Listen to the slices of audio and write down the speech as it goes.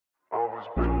was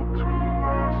built to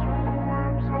last with the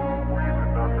webs I'm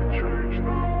weaving. I could change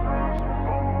the past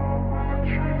with all I'm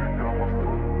achieving. Got my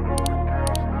foot on the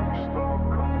gas, never stop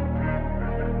competing.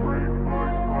 If you break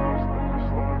like glass, then this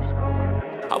life's gonna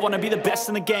end. I wanna be the best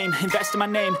in the game, invest in my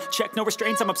name. Check no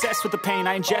restraints, I'm obsessed with the pain.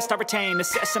 I ingest, I retain,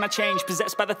 assess and I change.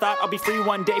 Possessed by the thought I'll be free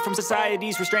one day from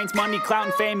society's restraints. Money, clout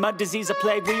and fame, mud, disease, a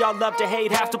plague. We all love to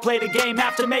hate, have to play the game,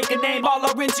 have to make a name. All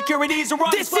our insecurities are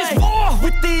on display. This is war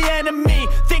with the enemy,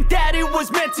 think that it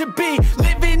was meant to be.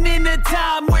 Living in a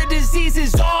time where disease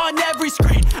is on every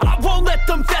screen. I won't let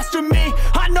them fester me,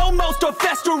 I know most are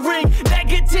festering.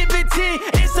 Negativity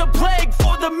is a plague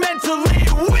for the mentally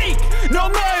weak. No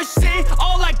mercy,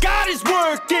 all I got is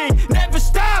working. Never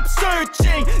stop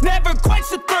searching, never quench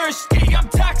the thirsty. I'm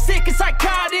toxic and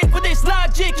psychotic, with this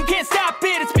logic you can't stop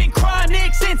it. It's been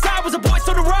chronic since I was a boy,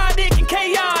 so neurotic and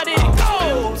chaotic. I'm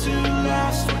built to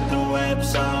last with the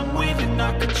webs I'm weaving.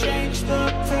 I could change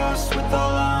the past with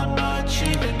all I'm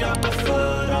achieving. Got my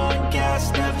foot on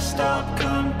gas, never stop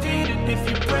competing. If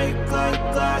you break like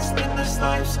glass, then this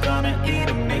life's gonna eat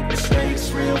 'em. Make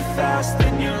mistakes real fast,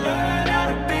 then you learn how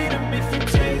to beat 'em. If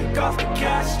you take off the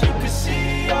cast, you can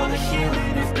see all the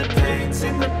healing. If the pain's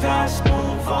in the past,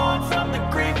 move on from the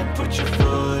grieving. Put your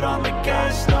foot on the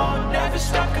gas, no, never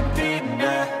stop competing,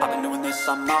 yeah. I've been doing this,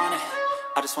 I'm on it.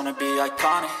 I just wanna be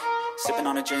iconic. Sipping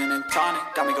on a gin and tonic,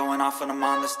 got me going off when I'm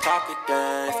on this topic,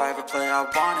 yeah. If I ever play, I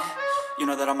want it. You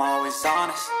know that I'm always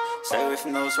honest. Stay away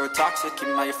from those who are toxic. Keep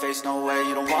them out your face, no way,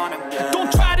 you don't want them, yeah.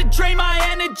 Don't try to drain my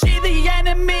energy. The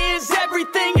enemy is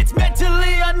everything. It's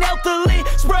mentally, unhealthily,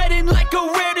 spreading like a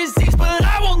rare disease. But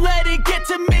I won't let it get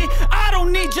to me. I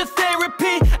don't need your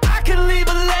therapy.